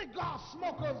no cigar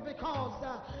smokers, because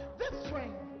this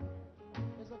train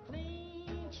is a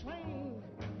clean train.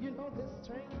 You know this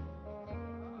train.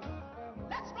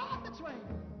 Let's ride the train.